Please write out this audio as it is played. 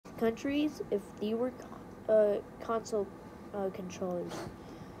countries if they were console controllers.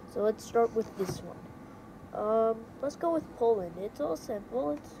 So let's start with this one. Let's go with Poland. It's all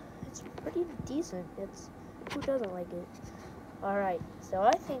simple. It's pretty decent. It's who doesn't like it? All right. So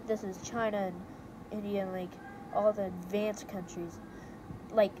I think this is China and India and like all the advanced countries.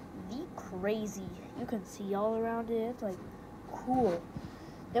 Like the crazy. You can see all around it. It's like cool.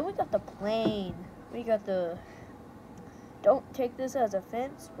 Then we got the plane. We got the. Don't take this as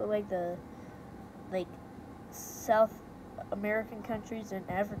offense, but like the like South American countries and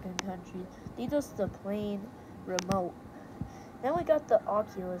African countries. These just the plain remote. Then we got the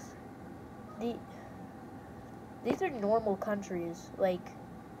Oculus. The These are normal countries. Like,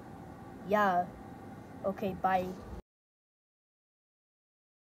 yeah, okay, by